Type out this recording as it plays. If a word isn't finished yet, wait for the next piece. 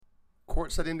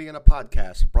Courtside Indiana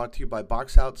podcast brought to you by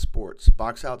Box Out Sports.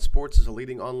 Box Out Sports is a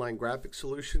leading online graphic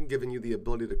solution giving you the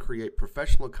ability to create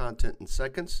professional content in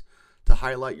seconds to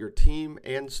highlight your team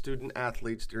and student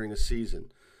athletes during a season.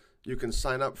 You can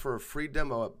sign up for a free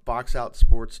demo at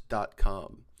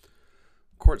boxoutsports.com.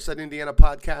 Courtside Indiana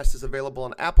podcast is available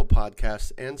on Apple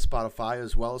Podcasts and Spotify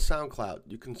as well as SoundCloud.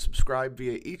 You can subscribe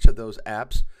via each of those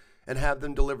apps and have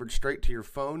them delivered straight to your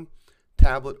phone,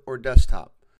 tablet, or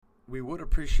desktop. We would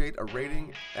appreciate a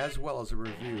rating as well as a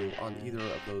review on either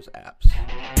of those apps.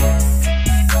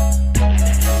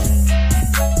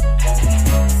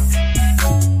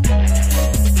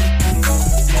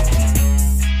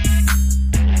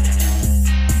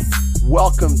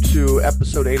 Welcome to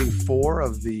episode 84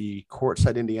 of the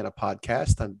Courtside Indiana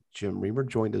podcast. I'm Jim Reamer,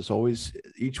 joined as always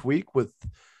each week with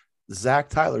Zach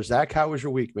Tyler. Zach, how was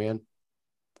your week, man?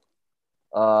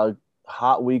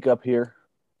 Hot week up here.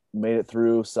 Made it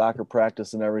through soccer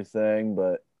practice and everything,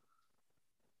 but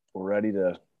we're ready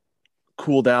to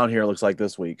cool down here, looks like,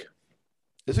 this week.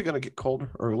 Is it going to get colder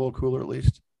or a little cooler at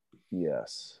least?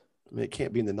 Yes. I mean, it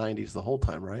can't be in the 90s the whole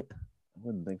time, right? I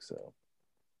wouldn't think so.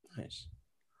 Nice.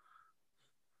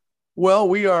 Well,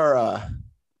 we are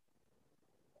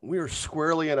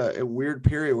squarely in a weird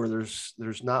period where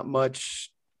there's not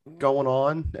much going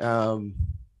on.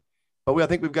 But I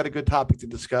think we've got a good topic to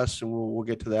discuss, and we'll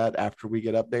get to that after we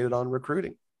get updated on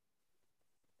recruiting.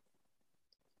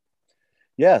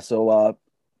 Yeah, so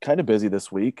kind of busy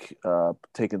this week,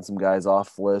 taking some guys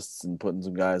off lists and putting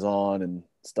some guys on and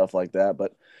stuff like that.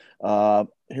 But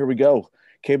here we go.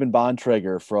 Kaven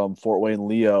Bontrager from Fort Wayne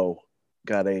Leo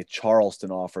got a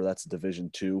Charleston offer. That's Division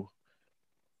II.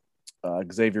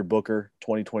 Xavier Booker,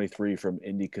 2023 from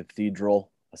Indy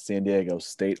Cathedral, a San Diego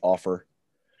State offer.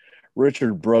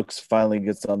 Richard Brooks finally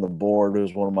gets on the board. It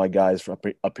was one of my guys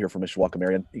up here from Mishawaka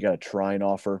Marion. He got a Trine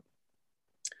offer.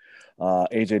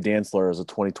 AJ Dantzler is a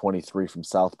 2023 from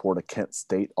Southport, a Kent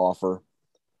State offer.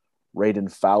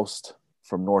 Raiden Faust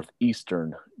from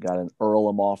Northeastern got an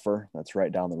Earlham offer. That's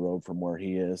right down the road from where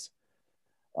he is.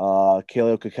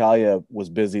 Kaleo Kakalia was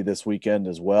busy this weekend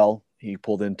as well. He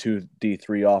pulled in 2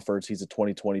 D3 offers. He's a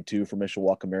 2022 from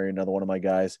Mishawaka Marion, another one of my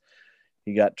guys.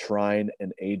 He got Trine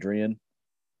and Adrian.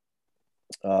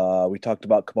 We talked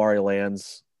about Kamari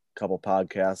Lands a couple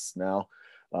podcasts now.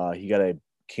 He got a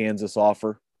Kansas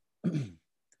offer.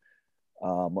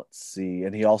 Let's see.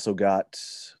 And he also got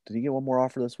 – did he get one more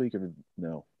offer this week or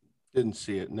no? Didn't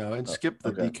see it, no. And skip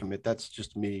the decommit. That's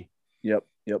just me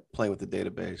playing with the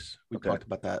database. We talked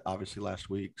about that obviously last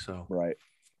week. So Right.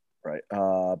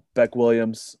 Beck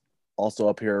Williams, also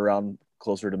up here around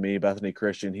closer to me, Bethany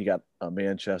Christian. He got a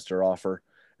Manchester offer.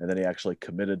 And then he actually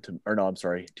committed to – or no, I'm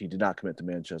sorry. He did not commit to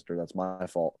Manchester. That's my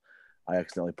fault. I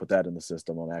accidentally put that in the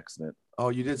system on accident. Oh,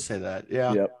 you did say that.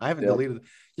 Yeah. Yep. I haven't deleted it.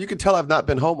 You can tell I've not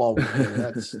been home all weekend.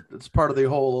 That's part of the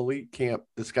whole elite camp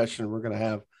discussion we're going to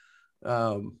have.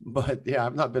 But, yeah,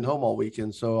 I've not been home all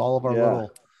weekend. So all of our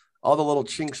all the little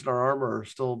chinks in our armor are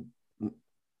still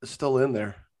in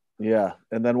there. Yeah.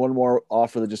 And then one more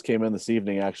offer that just came in this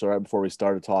evening, actually, right before we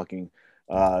started talking.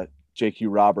 JQ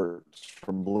Roberts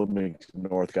from Bloomington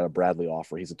North got a Bradley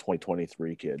offer. He's a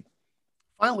 2023 kid.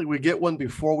 Finally, we get one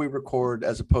before we record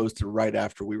as opposed to right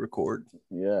after we record.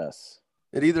 Yes.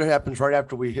 It either happens right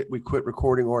after we quit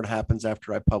recording or it happens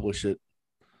after I publish it.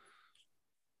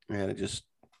 And it just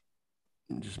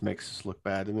makes us look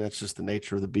bad. I mean, that's just the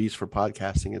nature of the beast for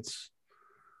podcasting.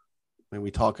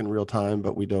 We talk in real time,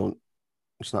 but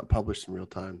it's not published in real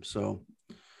time. So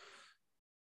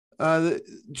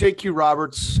JQ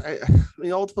Roberts,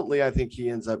 ultimately, I think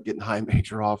he ends up getting high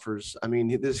major offers. I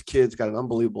mean, this kid's got an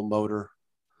unbelievable motor.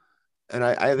 And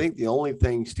I think the only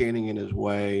thing standing in his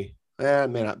way,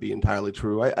 it may not be entirely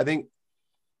true. I think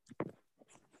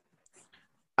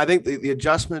the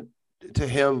adjustment to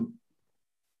him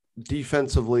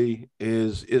defensively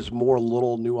is more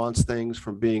little nuanced things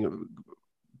from being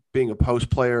a post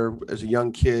player as a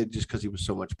young kid, just because he was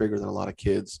so much bigger than a lot of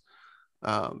kids.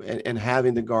 And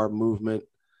having the guard movement,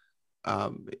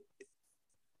 as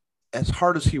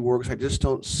hard as he works, I just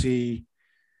don't see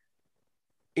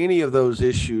any of those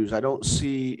issues. I don't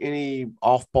see any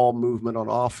off-ball movement on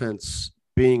offense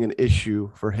being an issue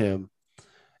for him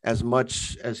as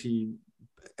much as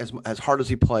as hard as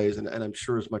he plays, and I'm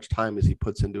sure as much time as he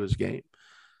puts into his game,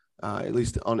 at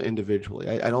least on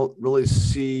individually. I don't really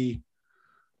see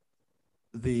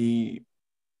the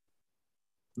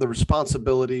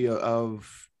responsibility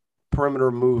of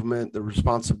perimeter movement, the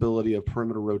responsibility of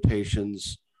perimeter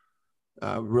rotations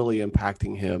really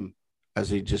impacting him as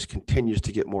he just continues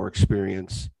to get more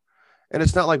experience. And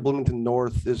it's not like Bloomington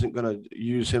North isn't going to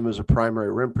use him as a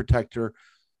primary rim protector.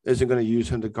 isn't going to use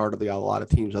him to guard a lot of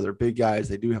teams. Other big guys,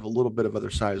 they do have a little bit of other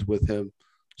size with him,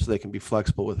 so they can be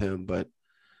flexible with him. But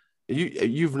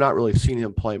you've not really seen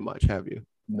him play much, have you?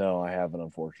 No, I haven't,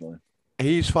 unfortunately.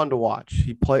 He's fun to watch.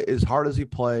 He play as hard as he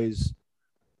plays.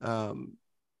 Um,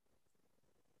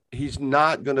 he's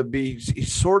not going to be. He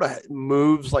sort of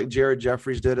moves like Jared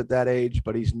Jeffries did at that age,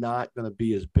 but he's not going to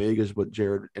be as big as what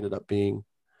Jared ended up being.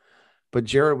 But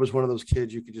Jared was one of those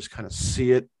kids you could just kind of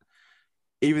see it,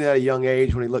 even at a young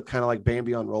age when he looked kind of like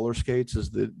Bambi on roller skates, is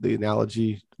the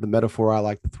analogy, the metaphor I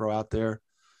like to throw out there.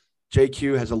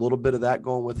 JQ has a little bit of that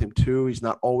going with him too. He's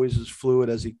not always as fluid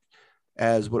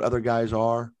as what other guys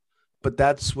are, but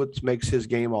that's what makes his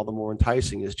game all the more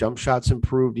enticing. His jump shots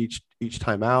improved each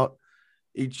time out.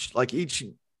 Each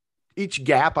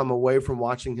gap I'm away from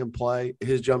watching him play,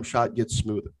 his jump shot gets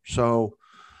smoother. So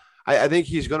I think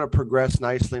he's going to progress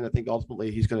nicely, and I think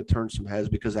ultimately he's going to turn some heads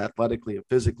because athletically and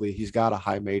physically, he's got a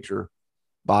high major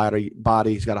body.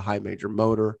 He's got a high major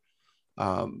motor.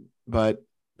 But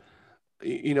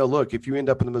look, if you end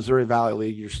up in the Missouri Valley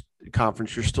League, your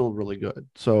conference, you're still really good.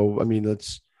 So I mean,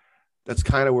 that's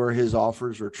kind of where his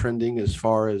offers are trending as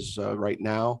far as right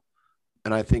now.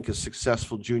 And I think a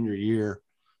successful junior year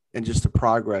and just the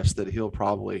progress that he'll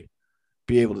probably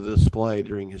be able to display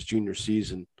during his junior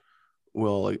season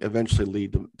will eventually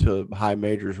lead to high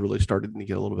majors really starting to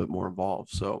get a little bit more involved.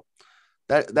 So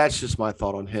that's just my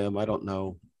thought on him. I don't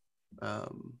know. I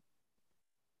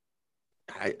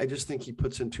just think he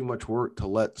puts in too much work to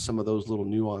let some of those little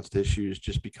nuanced issues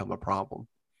just become a problem.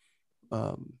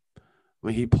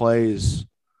 When he plays,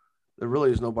 there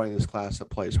really is nobody in this class that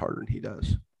plays harder than he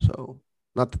does. So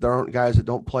not that there aren't guys that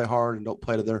don't play hard and don't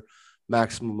play to their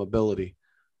maximum ability,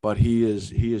 but he is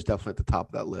definitely at the top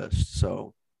of that list.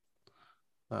 So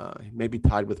he may be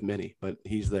tied with many, but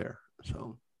he's there.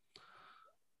 So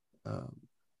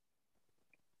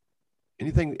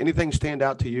anything stand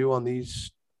out to you on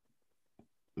these?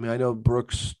 I mean, I know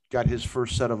Brooks got his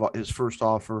first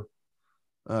offer.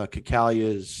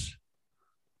 Kikalia is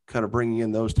kind of bringing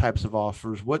in those types of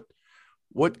offers. What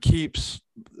keeps,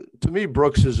 to me,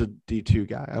 Brooks is a D2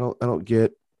 guy. I don't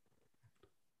get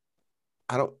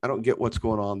what's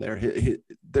going on there.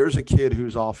 There's a kid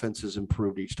whose offense has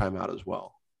improved each time out as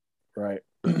well. Right.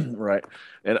 Right.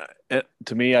 And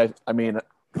to me, I mean,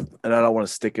 and I don't want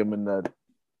to stick him in the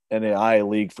NAI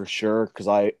league for sure, because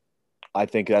I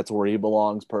think that's where he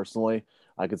belongs personally.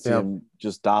 I could see him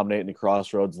just dominating the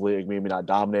Crossroads League, maybe not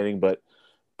dominating, but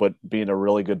being a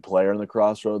really good player in the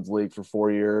Crossroads League for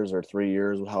 4 years or 3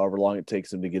 years, however long it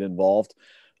takes him to get involved.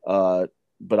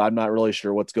 But I'm not really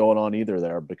sure what's going on either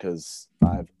there, because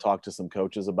I've talked to some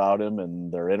coaches about him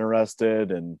and they're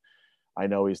interested, and I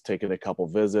know he's taken a couple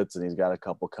visits and he's got a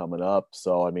couple coming up.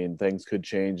 So, I mean, things could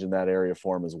change in that area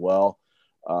for him as well.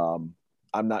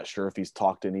 I'm not sure if he's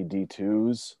talked to any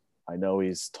D2s. I know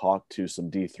he's talked to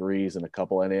some D3s and a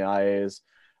couple NAIAs.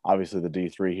 Obviously, the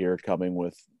D3 here coming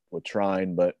with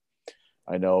Trine, but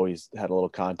I know he's had a little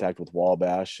contact with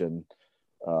Wabash and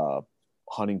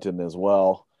Huntington as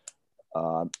well.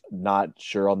 Not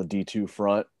sure on the D2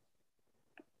 front.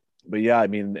 But yeah, I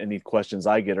mean, any questions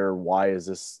I get are, why is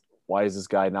this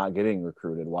guy not getting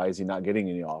recruited? Why is he not getting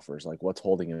any offers? Like, what's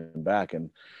holding him back? And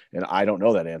I don't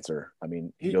know that answer. I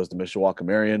mean, he goes to Mishawaka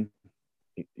Marion.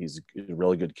 He's a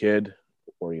really good kid.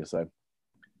 What are you gonna say?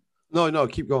 No,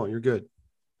 keep going. You're good.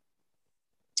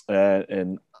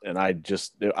 And I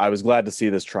was glad to see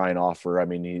this Trine offer. I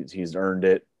mean, he's earned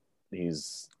it.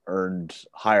 He's earned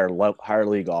higher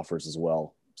league offers as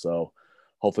well. So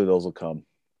hopefully those will come.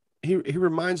 He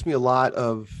reminds me a lot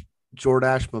of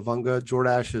Jordash Mavunga.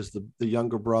 Jordash is the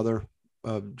younger brother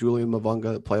of Julian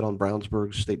Mavunga that played on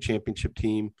Brownsburg's state championship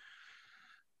team.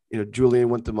 Julian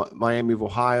went to Miami of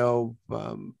Ohio,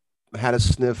 had a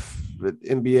sniff at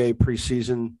NBA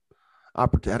preseason,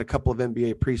 had a couple of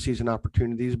NBA preseason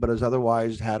opportunities, but has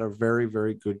otherwise had a very,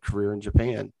 very good career in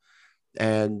Japan.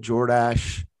 And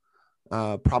Jordash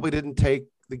probably didn't take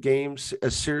the games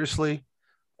as seriously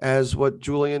as what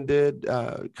Julian did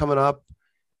coming up.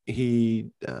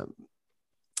 He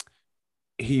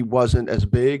wasn't as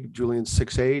big. Julian's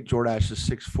 6'8", Jordash is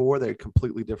 6'4". They're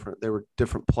completely different. They were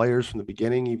different players from the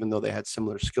beginning, even though they had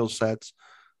similar skill sets.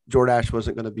 Jordash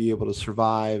wasn't going to be able to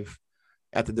survive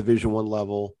at the Division I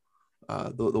level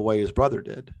the way his brother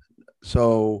did.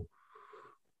 So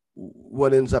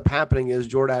what ends up happening is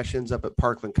Jordash ends up at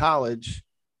Parkland College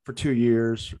for 2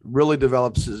 years, really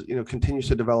continues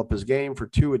to develop his game for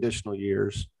 2 additional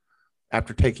years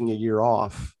after taking a year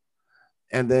off.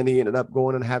 And then he ended up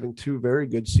going and having 2 very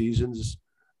good seasons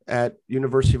at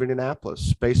University of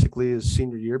Indianapolis, basically his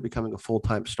senior year, becoming a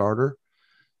full-time starter.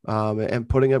 and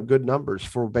putting up good numbers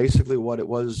for basically what it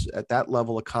was at that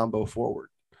level, a combo forward.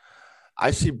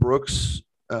 I see Brooks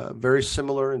very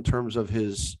similar in terms of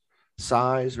his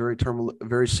size,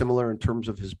 very similar in terms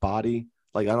of his body.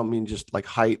 Like I don't mean just like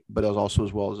height, but also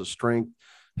as well as his strength,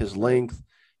 his Right. length.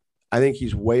 I think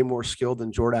he's way more skilled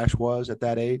than Jordash was at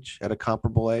that age, at a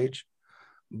comparable age.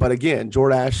 But again, I think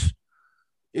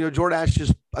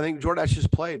Jordash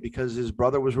just played because his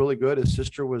brother was really good. His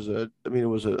sister was it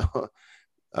was a,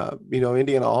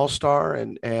 Indiana All Star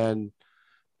and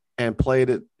played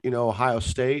at Ohio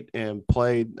State and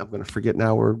played. I'm going to forget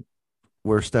now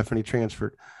where Stephanie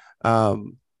transferred, but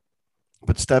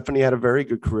Stephanie had a very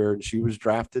good career and she was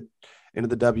drafted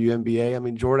into the WNBA. I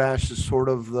mean, Jordash is sort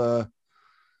of the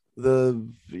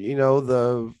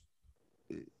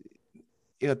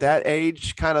at that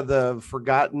age, kind of the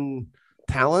forgotten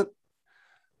talent.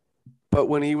 But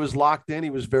when he was locked in,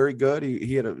 he was very good.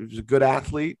 He was a good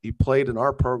athlete. He played in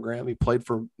our program. He played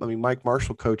for, Mike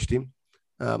Marshall coached him.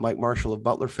 Mike Marshall of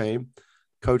Butler fame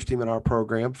coached him in our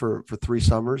program for 3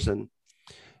 summers.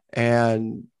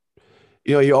 And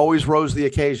he always rose the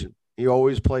occasion. He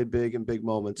always played big in big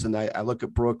moments. And I look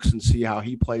at Brooks and see how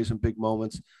he plays in big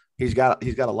moments. He's got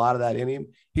a lot of that in him.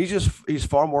 He's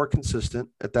far more consistent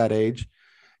at that age.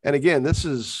 And again,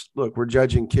 we're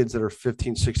judging kids that are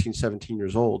 15, 16, 17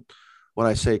 years old when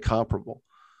I say comparable.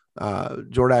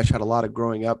 Jordash had a lot of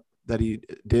growing up that he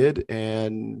did,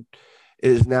 and he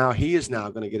is now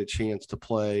going to get a chance to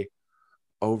play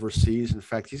overseas. In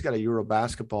fact, he's got a Euro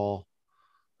basketball.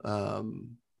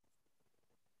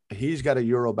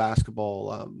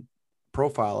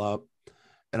 Profile up,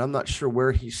 and I'm not sure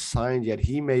where he's signed yet.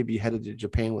 He may be headed to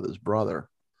Japan with his brother,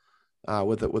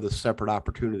 with a separate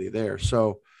opportunity there.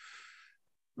 So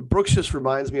Brooks just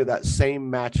reminds me of that same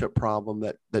matchup problem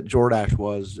that Jordash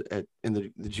was in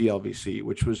the GLVC,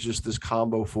 which was just this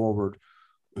combo forward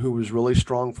who was really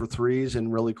strong for threes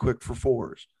and really quick for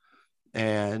fours.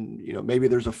 And maybe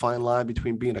there's a fine line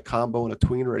between being a combo and a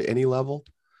tweener at any level,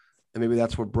 and maybe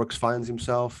that's where Brooks finds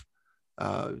himself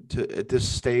at this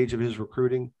stage of his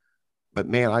recruiting. But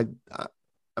man,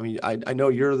 I know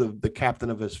you're the captain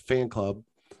of his fan club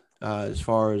as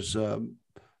far as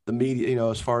the media,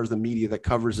 as far as the media that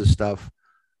covers this stuff.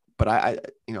 But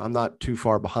I'm not too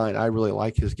far behind. I really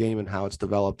like his game and how it's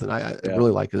developed, and I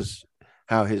really like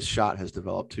how his shot has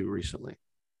developed too recently.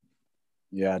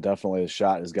 Yeah, definitely. His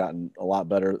shot has gotten a lot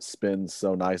better. It spins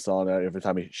so nice on it. Every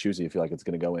time he shoots it, you feel like it's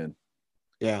going to go in.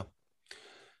 Yeah.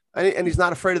 And he's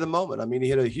not afraid of the moment. I mean, he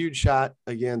hit a huge shot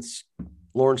against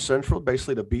Lawrence Central,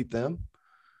 basically to beat them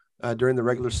during the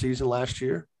regular season last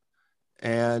year.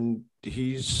 And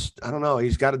he's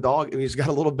got a dog. He's got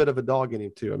a little bit of a dog in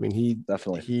him too. I mean, he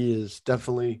is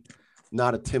definitely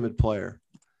not a timid player.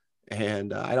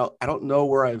 And I don't know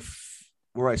where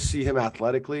I see him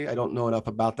athletically. I don't know enough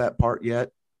about that part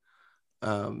yet.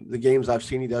 The games I've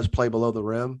seen, he does play below the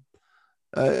rim.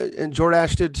 And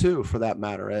Jordash did too, for that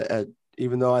matter,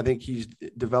 even though I think he's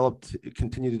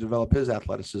continued to develop his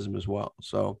athleticism as well.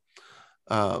 So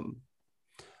I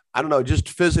don't know,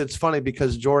 it's funny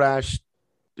because Jordash,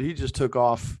 he just took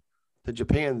off to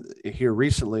Japan here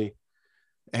recently.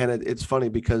 And it's funny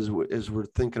because as we're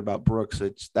thinking about Brooks,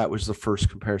 that was the first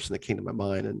comparison that came to my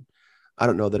mind. And I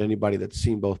don't know that anybody that's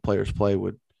seen both players play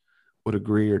would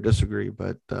agree or disagree,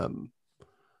 but and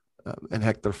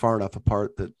heck, they're far enough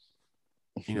apart that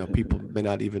people may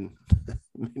not even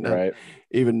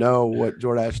even know what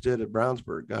Jordash did at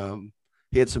Brownsburg.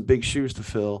 He had some big shoes to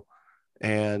fill,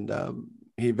 and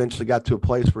he eventually got to a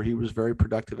place where he was very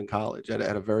productive in college at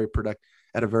a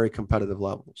very competitive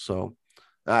level. So,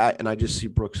 I just see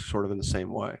Brooks sort of in the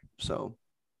same way. So,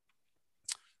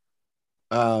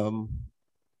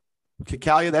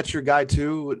 Kikalia, that's your guy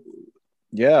too.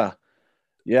 Yeah,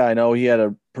 I know he had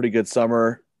a pretty good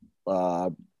summer.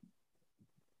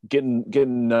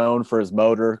 Getting known for his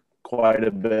motor quite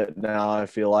a bit now. I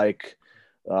feel like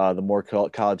the more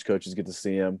college coaches get to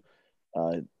see him,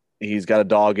 he's got a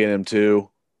dog in him too.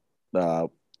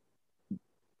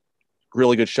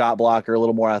 Really good shot blocker, a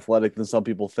little more athletic than some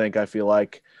people think, I feel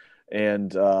like.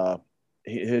 And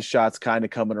his shot's kind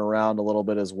of coming around a little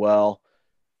bit as well.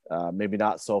 Maybe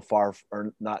not so far,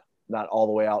 or not all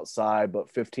the way outside,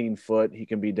 but 15 foot, he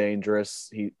can be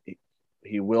dangerous.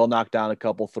 He will knock down a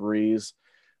couple threes,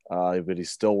 but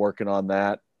he's still working on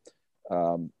that.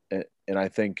 And I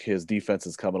think his defense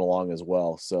is coming along as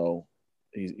well. So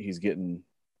he's getting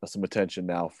some attention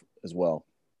now as well.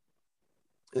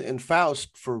 And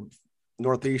Faust for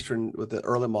Northeastern with the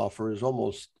Earlham offer is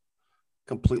almost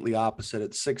completely opposite.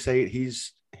 At 6'8",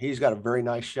 he's got a very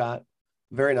nice shot,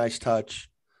 very nice touch.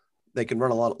 They can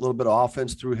run a little bit of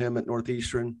offense through him at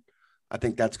Northeastern. I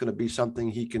think that's going to be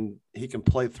something he can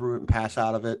play through it and pass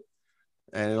out of it,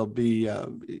 and it'll be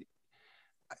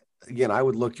again. I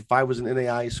would look if I was an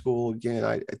NAI school again.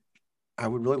 I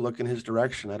would really look in his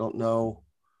direction. I don't know.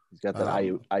 He's got that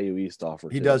IU East offer.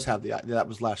 He too. does have that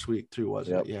was last week too,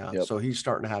 wasn't Yep, it? Yeah. yep. So he's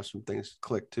starting to have some things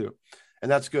click too,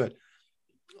 and that's good.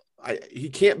 He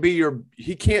can't be your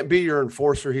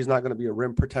enforcer. He's not going to be a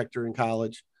rim protector in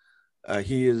college.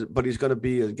 He is, but he's going to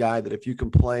be a guy that if you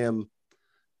can play him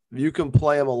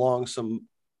along some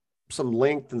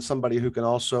length and somebody who can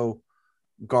also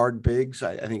guard bigs.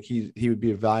 I think he would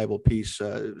be a valuable piece.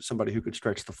 Somebody who could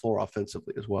stretch the floor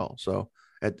offensively as well. So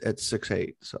at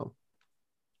 6'8". So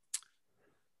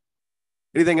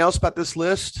anything else about this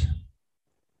list?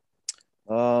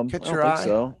 I don't think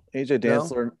so. AJ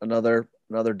Dantzler, No?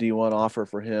 another D1 offer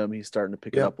for him. He's starting to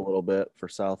pick it up a little bit for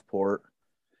Southport.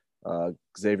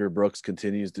 Xavier Brooks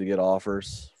continues to get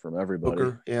offers from everybody.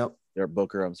 Booker, yep.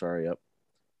 Booker, I'm sorry, yep.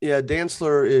 Yeah,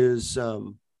 Dantzler is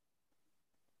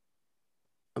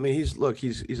I mean,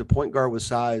 he's a point guard with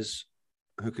size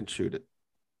who can shoot it.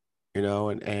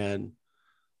 And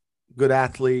good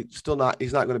athlete.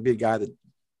 He's not going to be a guy that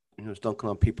is dunking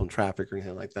on people in traffic or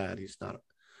anything like that. He's not,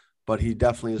 but he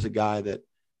definitely is a guy that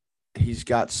he's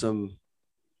got some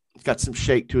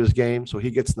shake to his game. So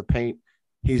he gets in the paint.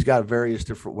 He's got various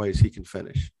different ways he can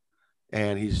finish,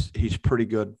 and he's pretty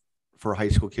good for a high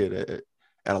school kid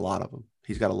at a lot of them.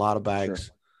 He's got a lot of bags.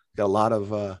 Sure. Got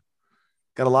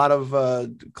a lot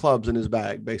of clubs in his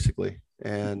bag basically,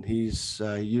 and he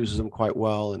uses them quite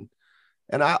well. And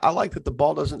I like that the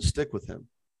ball doesn't stick with him.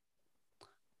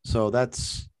 So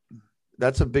that's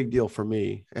a big deal for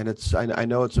me, and I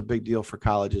know it's a big deal for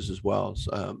colleges as well.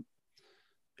 So,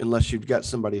 unless you've got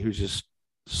somebody who's just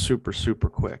super, super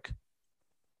quick.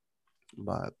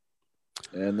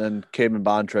 And then Kamen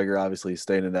Bontrager obviously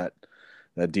staying in that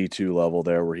D2 level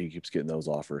there where he keeps getting those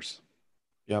offers.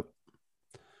 Yep.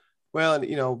 Well, and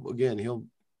again, do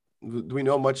we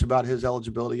know much about his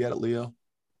eligibility yet at Leo?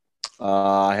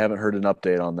 I haven't heard an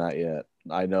update on that yet.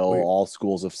 I know all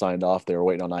schools have signed off. They were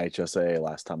waiting on IHSA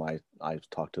last time I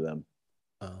talked to them.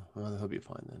 Well, he'll be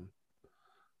fine then.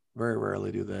 Very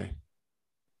rarely do they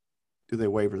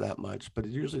waiver that much, but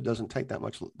it usually doesn't take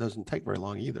very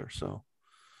long either. So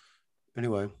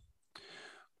anyway,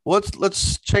 well,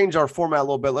 let's change our format a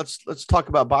little bit. Let's talk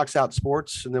about Box Out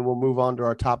Sports, and then we'll move on to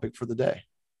our topic for the day.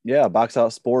 Yeah, Box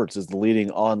Out Sports is the leading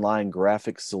online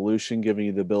graphics solution, giving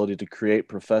you the ability to create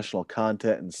professional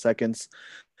content in seconds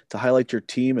to highlight your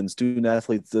team and student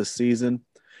athletes this season.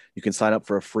 You can sign up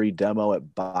for a free demo at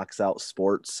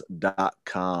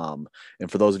boxoutsports.com.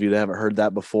 And for those of you that haven't heard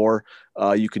that before,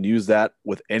 you can use that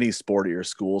with any sport at your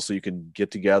school. So you can get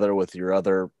together with your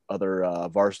other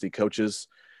varsity coaches,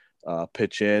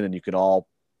 pitch in, and you can all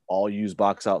use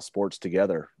Box Out Sports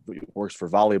together. It works for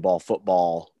volleyball,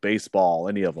 football, baseball,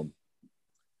 any of them.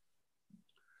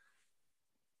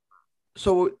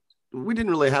 So we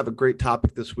didn't really have a great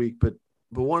topic this week, but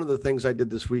one of the things I did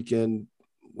this weekend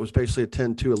was basically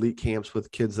attend 2 elite camps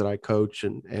with kids that I coach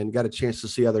and got a chance to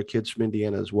see other kids from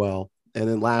Indiana as well. And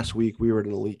then last week we were at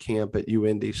an elite camp at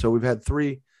UIndy. So we've had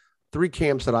three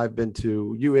camps that I've been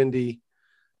to: UIndy,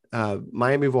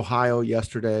 Miami of Ohio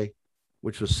yesterday,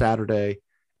 which was Saturday,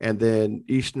 and then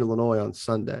Eastern Illinois on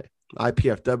Sunday.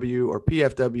 IPFW or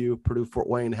PFW, Purdue Fort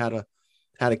Wayne, had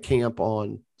a camp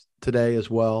on today as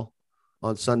well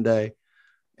on Sunday.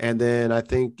 And then I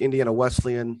think Indiana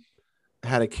Wesleyan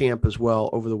had a camp as well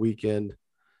over the weekend.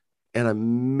 And I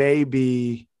may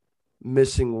be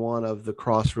missing one of the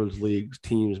Crossroads League's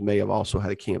teams may have also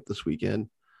had a camp this weekend.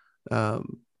 I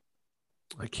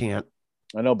can't.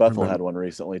 I know Bethel had one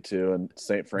recently too, and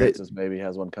St. Francis maybe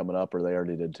has one coming up, or they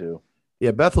already did too.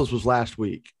 Yeah, Bethel's was last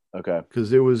week. Okay.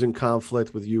 Because it was in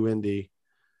conflict with UIndy.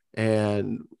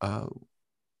 And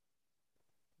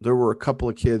there were a couple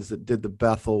of kids that did the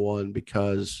Bethel one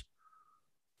because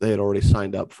they had already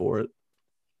signed up for it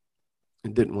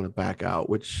and didn't want to back out,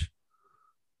 which,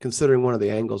 considering one of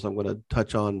the angles I'm going to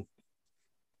touch on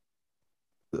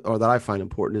or that I find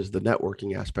important is the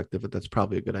networking aspect of it. That's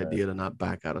probably a good idea to not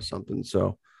back out of something.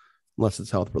 So unless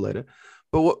it's health related,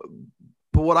 but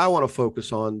what I want to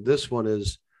focus on this one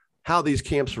is how these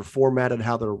camps are formatted,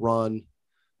 how they're run,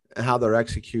 and how they're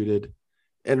executed.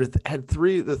 And it had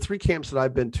the three camps that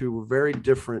I've been to were very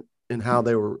different in how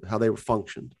they were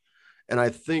functioned. And I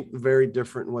think very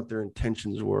different in what their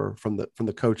intentions were from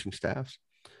the coaching staffs.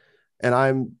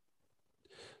 And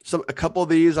a couple of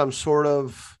these, I'm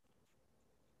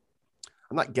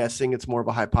not guessing, it's more of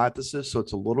a hypothesis. So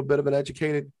it's a little bit of an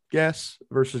educated guess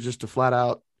versus just a flat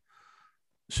out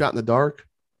shot in the dark.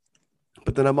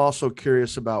 But then I'm also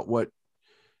curious about what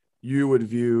you would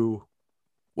view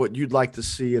what you'd like to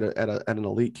see at an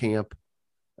elite camp,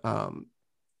 um,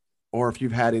 or if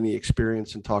you've had any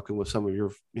experience in talking with some of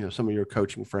your some of your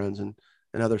coaching friends and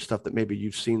other stuff that maybe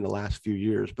you've seen the last few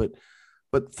years. But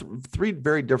three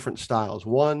very different styles.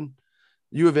 One,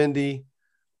 U of Indy,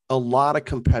 a lot of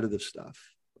competitive stuff,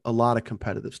 a lot of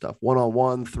competitive stuff,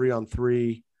 1-on-1,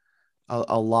 3-on-3,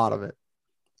 a lot of it.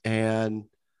 And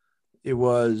it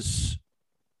was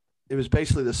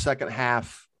basically the second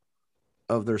half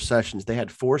of their sessions. They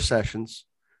had 4 sessions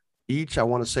each. I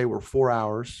want to say were 4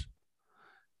 hours,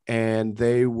 and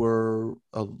they were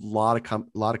a lot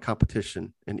of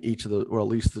competition in each of the, or at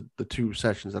least the 2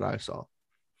 sessions that I saw.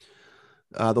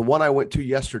 The one I went to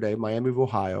yesterday, Miami of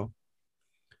Ohio.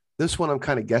 This one I'm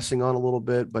kind of guessing on a little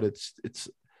bit, but it's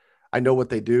I know what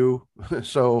they do,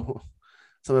 so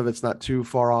some of it's not too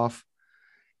far off.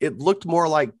 It looked more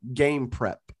like game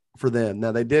prep for them.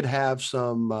 Now they did have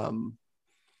some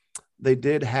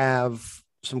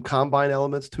combine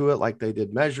elements to it, like they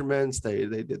did measurements, they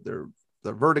did their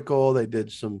vertical, they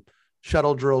did some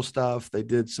shuttle drill stuff, they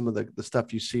did some of the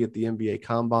stuff you see at the NBA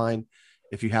combine,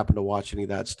 if you happen to watch any of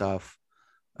that stuff.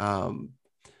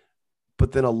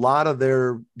 But then a lot of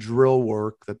their drill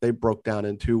work that they broke down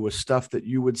into was stuff that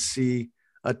you would see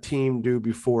a team do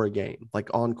before a game,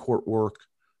 like on court work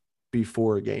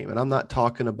before a game. And I'm not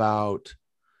talking about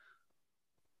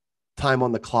time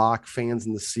on the clock, fans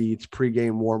in the seats,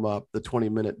 pregame warm up, the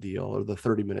 20-minute deal or the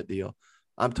 30-minute deal.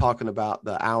 I'm talking about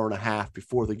the hour and a half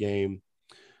before the game,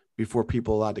 before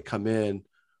people are allowed to come in,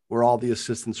 where all the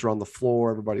assistants are on the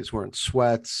floor. Everybody's wearing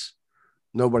sweats.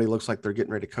 Nobody looks like they're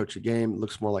getting ready to coach a game. It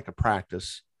looks more like a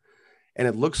practice. And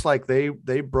it looks like they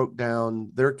broke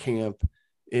down their camp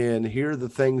in, here are the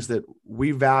things that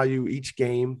we value each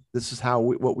game. This is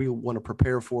what we want to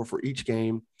prepare for each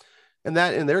game. And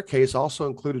that, in their case, also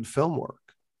included film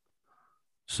work.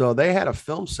 So they had a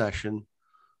film session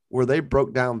where they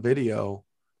broke down video.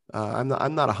 I'm not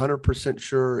 100%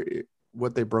 sure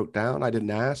what they broke down. I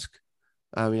didn't ask.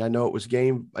 I mean, I know it was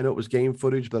game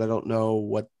footage, but I don't know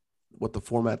what the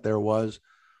format there was.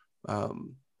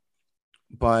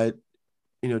 But,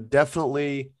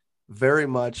 definitely very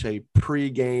much a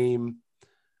pregame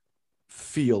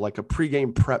feel, like a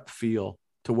pregame prep feel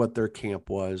to what their camp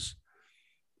was.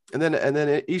 And then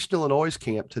at Eastern Illinois'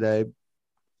 camp today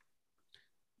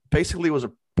basically was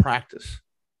a practice.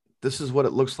 This is what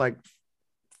it looks like.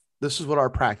 This is what our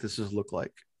practices look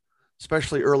like,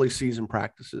 especially early season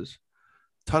practices.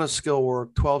 Ton of skill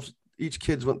work. Each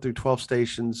kids went through 12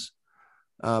 stations.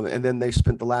 And then they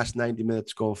spent the last 90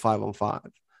 minutes going 5-on-5.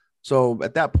 So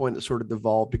at that point, it sort of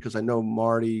devolved, because I know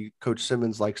Coach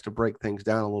Simmons likes to break things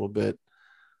down a little bit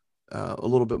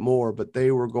more, but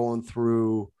they were going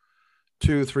through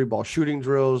 2-3 ball shooting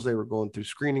drills. They were going through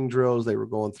screening drills. They were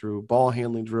going through ball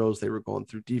handling drills. They were going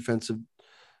through defensive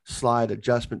slide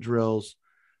adjustment drills.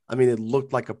 I mean, it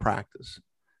looked like a practice.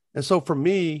 And so for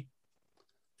me,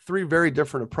 3 very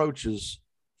different approaches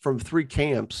from 3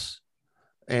 camps.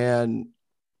 And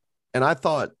I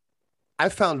thought I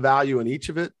found value in each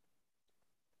of it.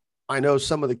 I know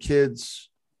some of the kids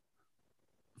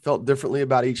felt differently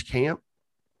about each camp.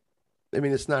 I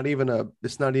mean, it's not even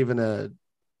a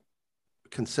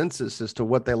consensus as to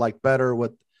what they like better,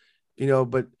 but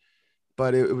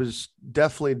it was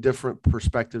definitely different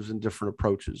perspectives and different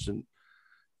approaches. And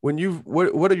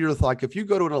what are your thoughts? Like, if you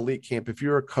go to an elite camp, if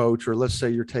you're a coach, or let's say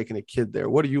you're taking a kid there,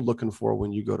 what are you looking for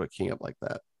when you go to a camp like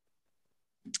that?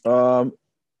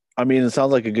 I mean, it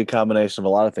sounds like a good combination of a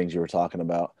lot of things you were talking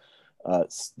about.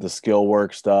 The skill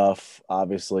work stuff.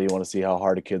 Obviously, you want to see how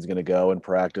hard a kid's going to go in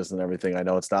practice and everything. I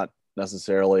know it's not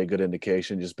necessarily a good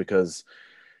indication, just because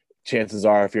chances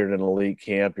are, if you're in an elite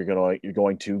camp, you're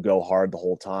going to go hard the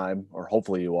whole time, or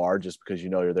hopefully you are, just because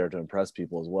you're there to impress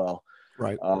people as well.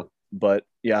 Right. But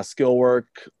yeah, skill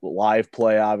work, live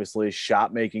play, obviously,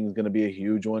 shot making is going to be a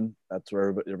huge one. That's where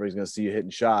everybody's going to see you hitting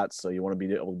shots, so you want to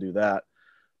be able to do that.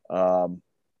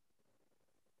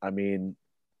 I mean,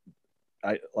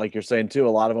 like you're saying too, a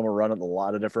lot of them are running a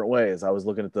lot of different ways. I was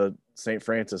looking at the St.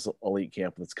 Francis Elite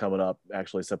Camp that's coming up,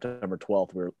 actually September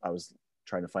 12th. I was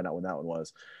trying to find out when that one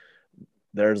was.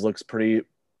 Theirs looks pretty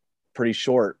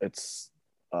short. It's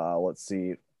let's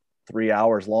see, 3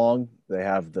 hours long. They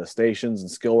have the stations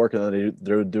and skill work, and then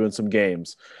they're doing some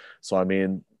games. So I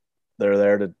mean, they're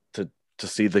there to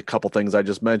see the couple things I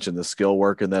just mentioned, the skill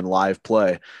work and then live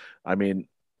play. I mean,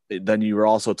 then you were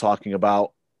also talking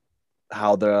about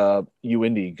how the U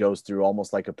Indy goes through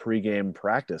almost like a pregame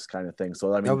practice kind of thing.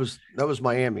 So I mean, that was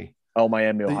Miami. Oh,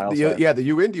 Miami, Ohio. The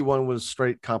U Indy one was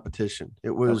straight competition. It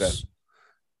was. Okay.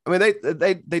 I mean,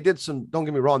 they did some. Don't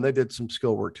get me wrong, they did some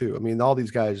skill work too. I mean, all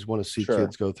these guys want to see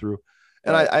kids go through,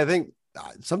 and right. I think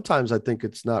sometimes I think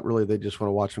it's not really they just want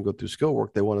to watch them go through skill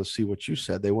work. They want to see what you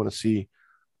said. They want to see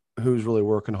who's really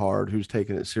working hard, who's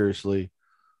taking it seriously,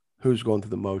 who's going through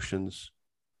the motions.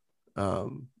 I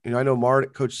know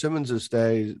Coach Simmons's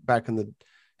days back in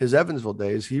his Evansville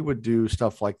days, he would do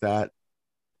stuff like that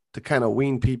to kind of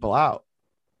wean people out.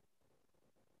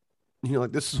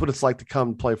 Like this is what it's like to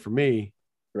come play for me.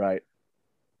 Right.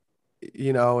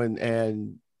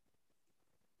 And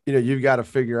you've got to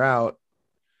figure out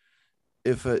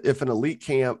if an elite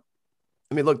camp,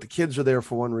 I mean, look, the kids are there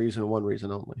for one reason and one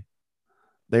reason only.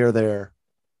 They are there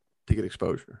to get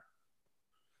exposure.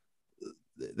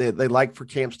 They like for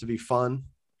camps to be fun,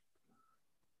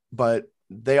 but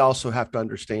they also have to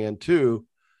understand too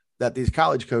that these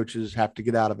college coaches have to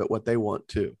get out of it what they want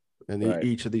to. And Right.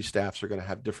 each of these staffs are going to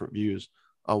have different views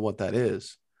on what that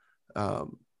is.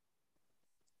 And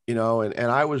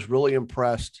I was really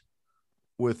impressed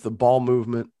with the ball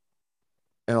movement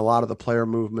and a lot of the player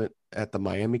movement at the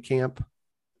Miami camp.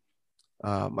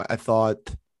 I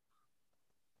thought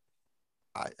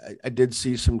I did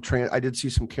see some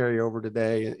carryover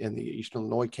today in the Eastern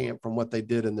Illinois camp from what they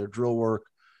did in their drill work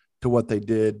to what they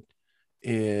did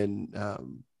in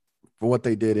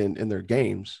their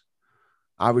games.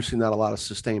 Obviously, not a lot of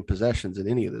sustained possessions in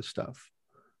any of this stuff,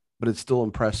 but it's still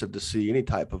impressive to see any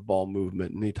type of ball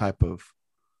movement, any type of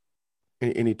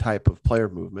player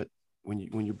movement when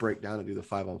you break down and do the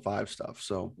 5-on-5 stuff.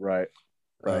 So right.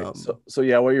 So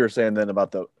yeah, what you were saying then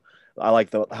about I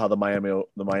like how the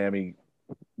Miami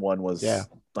one was. Yeah.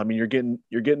 I mean, you're getting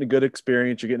a good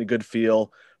experience, you're getting a good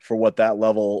feel for what that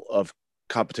level of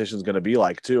competition is going to be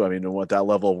like too. I mean, and what that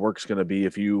level of work is going to be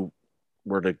if you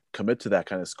were to commit to that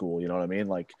kind of school. You know what I mean?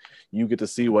 Like you get to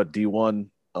see what D1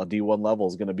 level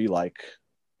is going to be like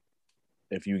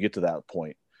if you get to that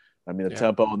point. I mean, the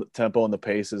tempo and the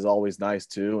pace is always nice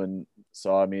too. And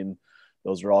so, I mean,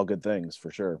 those are all good things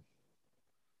for sure.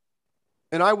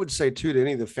 And I would say too, to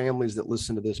any of the families that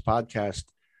listen to this podcast,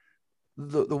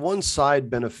 the one side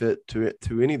benefit to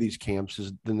any of these camps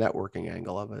is the networking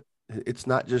angle of it. It's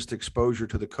not just exposure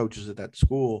to the coaches at that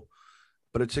school,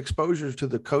 but it's exposure to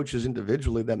the coaches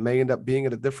individually that may end up being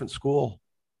at a different school,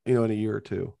 in a year or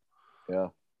two. Yeah.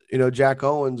 Jack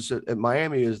Owens at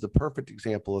Miami is the perfect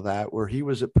example of that, where he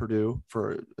was at Purdue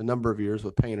for a number of years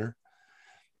with Painter.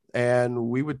 And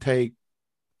we would take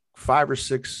 5 or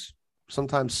 6,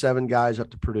 sometimes 7 guys up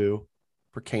to Purdue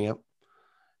for camp.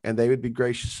 And they would be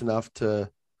gracious enough to,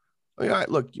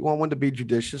 look, you want one to be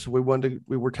judicious. We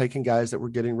were taking guys that were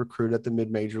getting recruited at the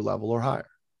mid-major level or higher.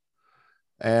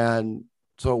 And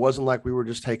so it wasn't like we were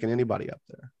just taking anybody up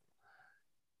there.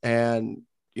 And,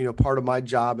 part of my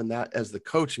job in that as the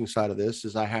coaching side of this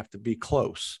is I have to be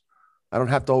close. I don't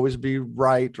have to always be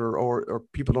right or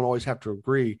people don't always have to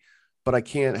agree, but I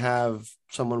can't have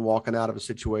someone walking out of a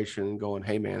situation and going,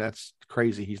 hey man, that's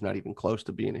crazy. He's not even close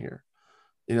to being here.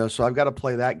 So I've got to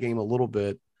play that game a little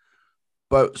bit.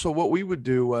 But so what we would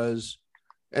do was,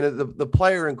 and the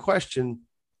player in question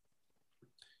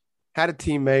had a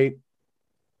teammate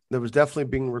that was definitely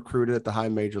being recruited at the high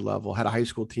major level, had a high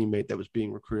school teammate that was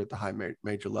being recruited at the high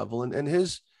major level. And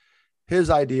his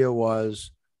idea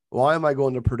was, why am I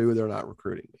going to Purdue? They're not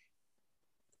recruiting me.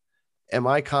 And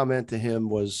my comment to him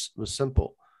was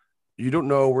simple. You don't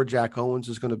know where Jack Owens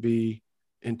is going to be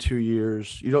in 2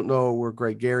 years. You don't know where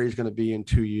Greg Gary is going to be in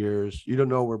 2 years. You don't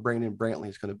know where Brandon Brantley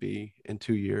is going to be in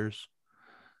 2 years.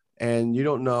 And you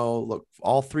don't know, look,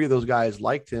 all 3 of those guys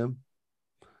liked him.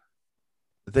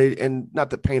 And not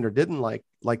that Painter didn't like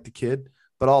the kid,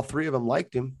 but all 3 of them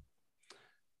liked him.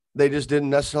 They just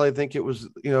didn't necessarily think it was,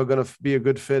 going to be a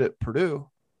good fit at Purdue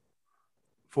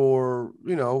for,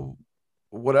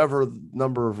 whatever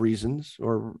number of reasons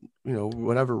or,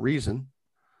 whatever reason.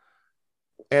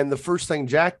 And the first thing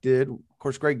Jack did, of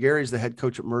course, Greg Gary's the head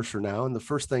coach at Mercer now. And the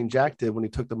first thing Jack did when he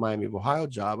took the Miami of Ohio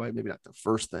job, maybe not the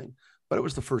first thing, but it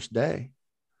was the first day.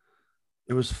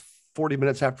 It was 40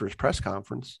 minutes after his press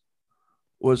conference,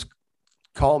 was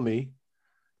call me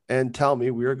and tell me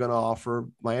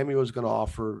Miami was going to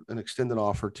offer an extended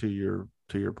offer to your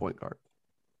point guard.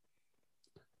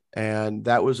 And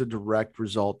that was a direct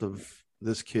result of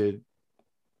this kid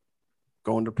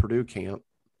going to Purdue camp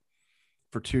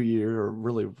for 2 years or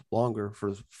really longer,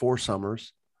 for 4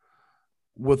 summers,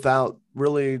 without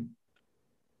really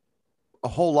a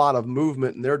whole lot of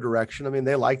movement in their direction. I mean,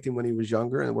 they liked him when he was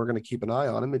younger and we're going to keep an eye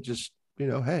on him. It just,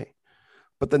 hey,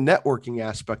 but the networking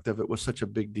aspect of it was such a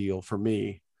big deal for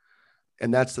me.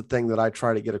 And that's the thing that I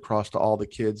try to get across to all the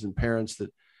kids and parents, that,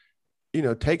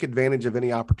 take advantage of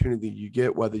any opportunity you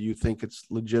get, whether you think it's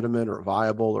legitimate or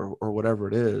viable or whatever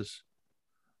it is.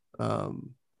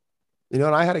 And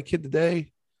I had a kid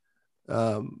today.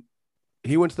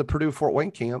 he went to the Purdue Fort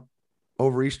Wayne camp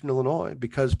over Eastern Illinois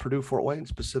because Purdue Fort Wayne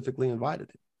specifically invited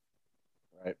him.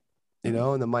 Right. You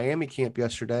know, in the Miami camp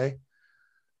yesterday,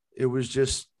 it was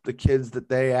just the kids that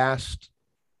they asked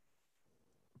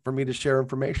for me to share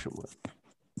information with.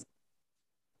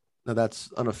 Now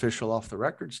that's unofficial off the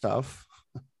record stuff,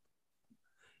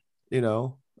 you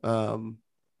know. But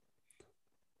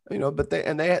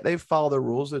they follow the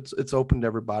rules. It's open to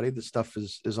everybody. The stuff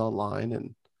is online,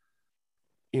 and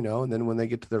and then when they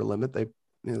get to their limit, they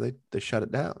shut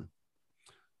it down.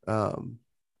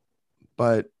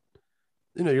 But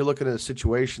you're looking at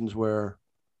situations where,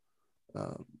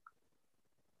 and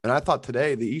I thought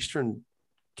today the Eastern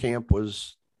camp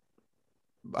was.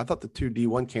 I thought the two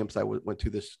D1 camps I went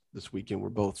to this weekend were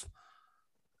both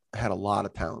had a lot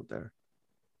of talent there,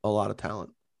 a lot of talent,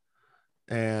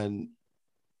 and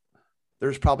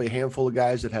there's probably a handful of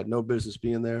guys that had no business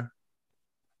being there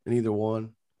in either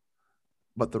one,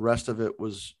 but the rest of it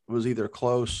was either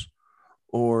close,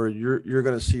 or you're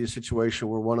going to see a situation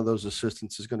where one of those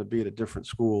assistants is going to be at a different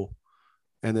school,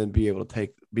 and then be able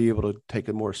to take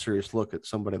a more serious look at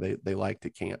somebody they liked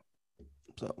at camp.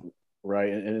 So.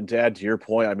 Right. And to add to your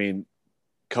point, I mean,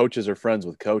 coaches are friends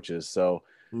with coaches. So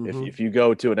if you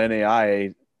go to an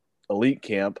NAIA elite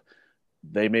camp,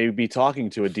 they may be talking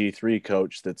to a D3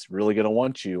 coach that's really going to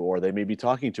want you, or they may be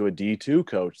talking to a D2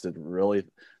 coach that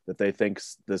they think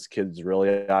this kid's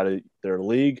really out of their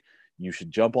league. You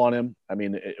should jump on him. I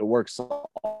mean, it works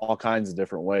all kinds of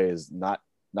different ways, not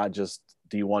just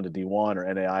D1 to D1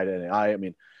 or NAI to NAI. I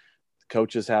mean,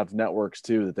 coaches have networks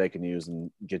too that they can use and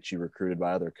get you recruited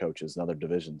by other coaches in other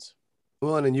divisions.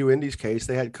 Well, and in UIndy's case,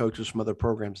 they had coaches from other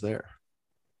programs there.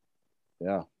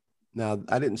 Yeah. Now,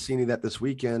 I didn't see any of that this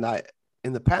weekend.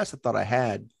 In the past, I thought I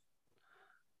had,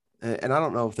 and I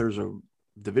don't know if there's a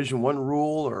Division I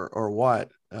rule or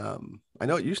what. I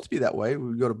know it used to be that way. We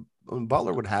would go to when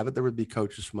Butler would have it, there would be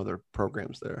coaches from other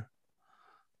programs there,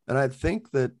 and I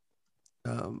think that.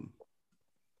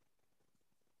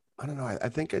 I don't know. I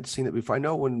think I'd seen it before. I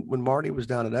know when Marty was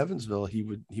down at Evansville, he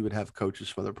would have coaches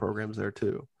from other programs there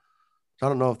too. So I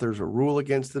don't know if there's a rule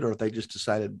against it or if they just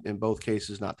decided in both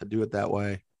cases not to do it that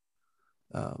way.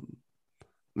 I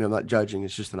mean, I'm not judging;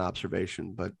 it's just an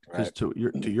observation. But because to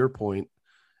your point,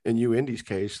 in UIndy's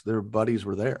case, their buddies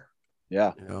were there.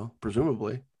 Yeah,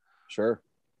 presumably. Sure.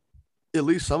 At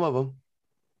least some of them.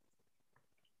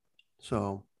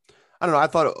 So. I don't know. I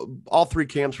thought all three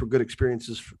camps were good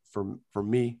experiences for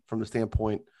me from the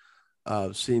standpoint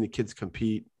of seeing the kids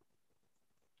compete.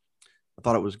 I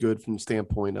thought it was good from the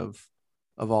standpoint of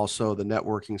also the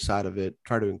networking side of it.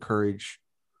 Try to encourage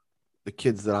the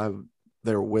kids that I'm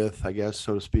there with, I guess,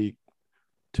 so to speak,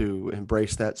 to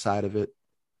embrace that side of it.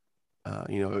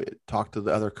 Talk to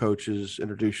the other coaches,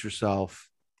 introduce yourself.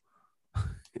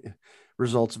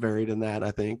 Results varied in that,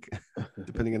 I think,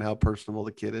 depending on how personable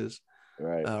the kid is.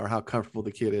 Right. Or how comfortable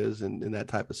the kid is in that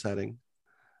type of setting.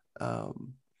 But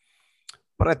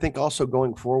I think also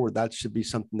going forward, that should be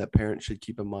something that parents should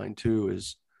keep in mind too,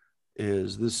 is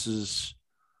this is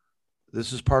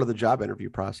part of the job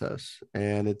interview process.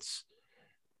 And it's,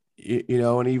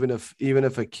 and even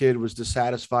if a kid was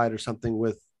dissatisfied or something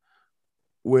with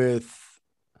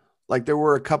like, there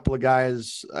were a couple of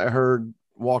guys I heard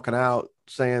walking out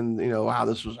saying, wow,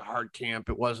 this was a hard camp.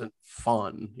 It wasn't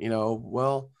fun,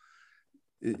 well,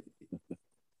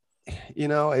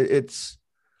 it's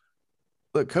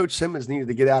look, Coach Simmons needed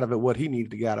to get out of it what he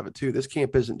needed to get out of it too. This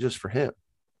camp isn't just for him,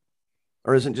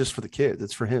 or isn't just for the kids.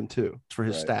 It's for him too. It's for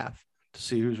his staff to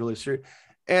see who's really serious.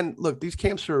 And look, these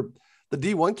camps are the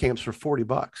D1 camps for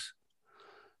 $40.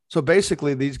 So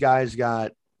basically, these guys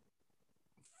got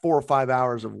 4 or 5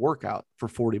 hours of workout for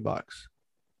 $40.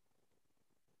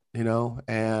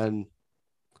 And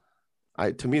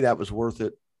to me that was worth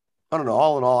it. I don't know.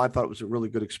 All in all, I thought it was a really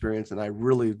good experience, and I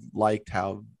really liked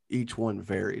how each one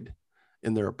varied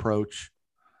in their approach.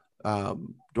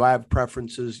 Do I have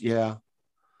preferences? Yeah.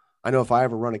 I know if I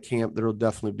ever run a camp, there will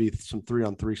definitely be some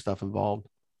 3-on-3 stuff involved.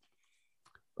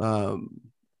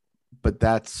 But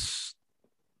that's,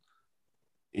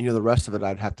 the rest of it,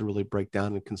 I'd have to really break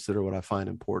down and consider what I find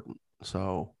important.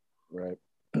 So, right.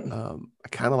 I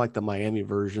kind of like the Miami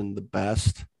version the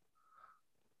best,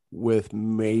 with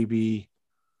maybe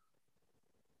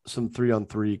some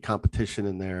 3-on-3 competition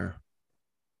in there.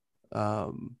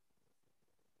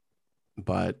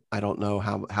 But I don't know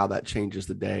how that changes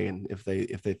the day, and if they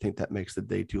think that makes the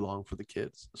day too long for the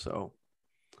kids. So,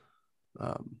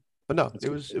 but no, it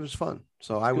was fun.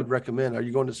 So I would recommend. Are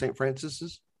you going to St.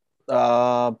 Francis's?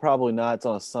 Probably not. It's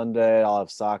on a Sunday. I'll have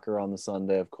soccer on the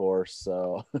Sunday, of course.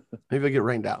 So maybe it'll get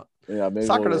rained out. Yeah, maybe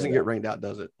soccer doesn't get rained out,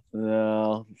 does it?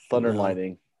 No, thunder and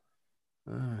lightning.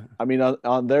 I mean,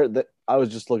 on there, I was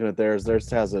just looking at theirs. Theirs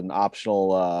has an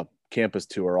optional campus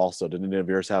tour also. Did any of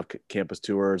yours have campus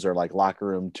tours or like locker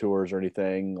room tours or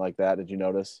anything like that? Did you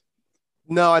notice?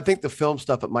 No, I think the film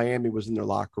stuff at Miami was in their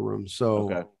locker room, Okay,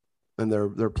 so and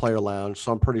their player lounge.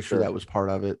 So I'm pretty sure sure. that was part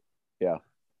of it. Yeah,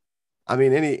 I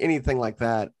mean, anything like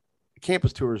that,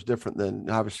 campus tour is different than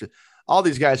obviously. All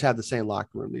these guys have the same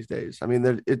locker room these days. I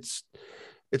mean, it's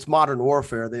modern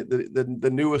warfare. The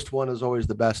newest one is always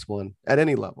the best one at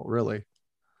any level, really.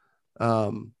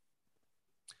 Um,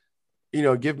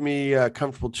 give me a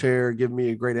comfortable chair, give me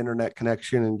a great internet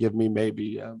connection, and give me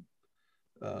maybe um,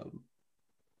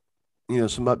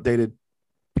 some updated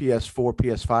PS4,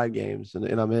 PS5 games, and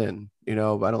I'm in. I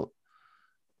don't.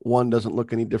 One doesn't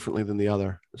look any differently than the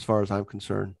other, as far as I'm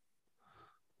concerned.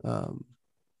 Um,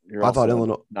 you're I thought also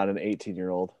Illinois. not an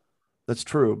 18-year-old. That's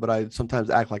true, but I sometimes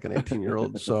act like an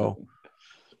 18-year-old. So,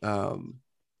 um,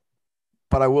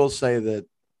 but I will say that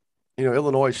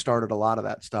Illinois started a lot of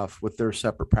that stuff with their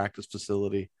separate practice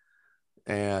facility,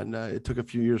 and it took a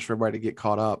few years for everybody to get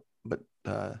caught up, but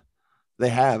they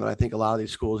have, and I think a lot of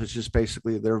these schools, it's just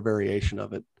basically their variation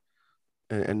of it,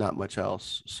 and not much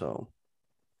else. So.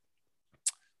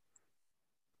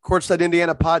 Courtside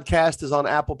Indiana podcast is on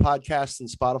Apple Podcasts and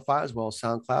Spotify, as well as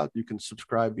SoundCloud. You can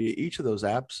subscribe via each of those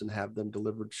apps and have them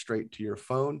delivered straight to your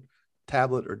phone,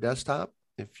 tablet, or desktop.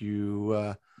 If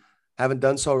you haven't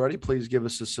done so already, please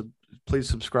please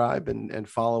subscribe and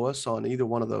follow us on either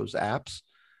one of those apps,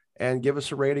 and give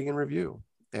us a rating and review.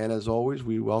 And as always,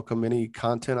 we welcome any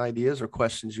content ideas or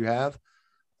questions you have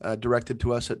directed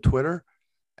to us at Twitter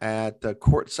at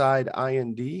Courtside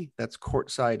IND. That's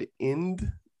Courtside Ind.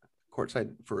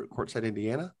 Courtside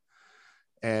Indiana,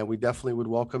 and we definitely would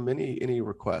welcome any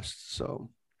requests. So,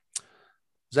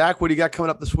 Zach, what do you got coming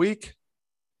up this week?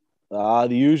 The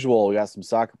usual. We got some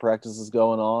soccer practices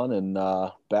going on, and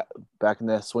back in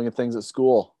the swing of things at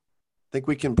school. I think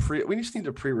we just need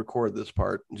to pre-record this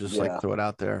part and just like throw it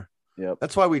out there. Yep.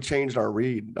 That's why we changed our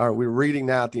read. We're reading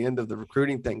now at the end of the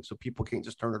recruiting thing, so people can't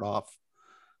just turn it off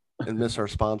and miss our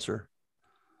sponsor.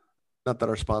 Not that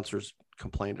our sponsors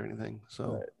complained or anything.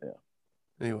 So right, yeah.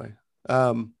 Anyway,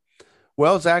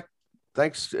 well, Zach,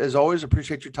 thanks as always.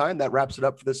 Appreciate your time. That wraps it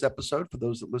up for this episode. For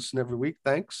those that listen every week,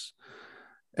 thanks.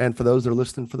 And for those that are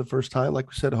listening for the first time, like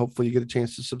we said, hopefully you get a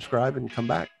chance to subscribe and come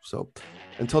back. So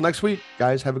until next week,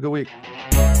 guys, have a good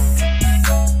week.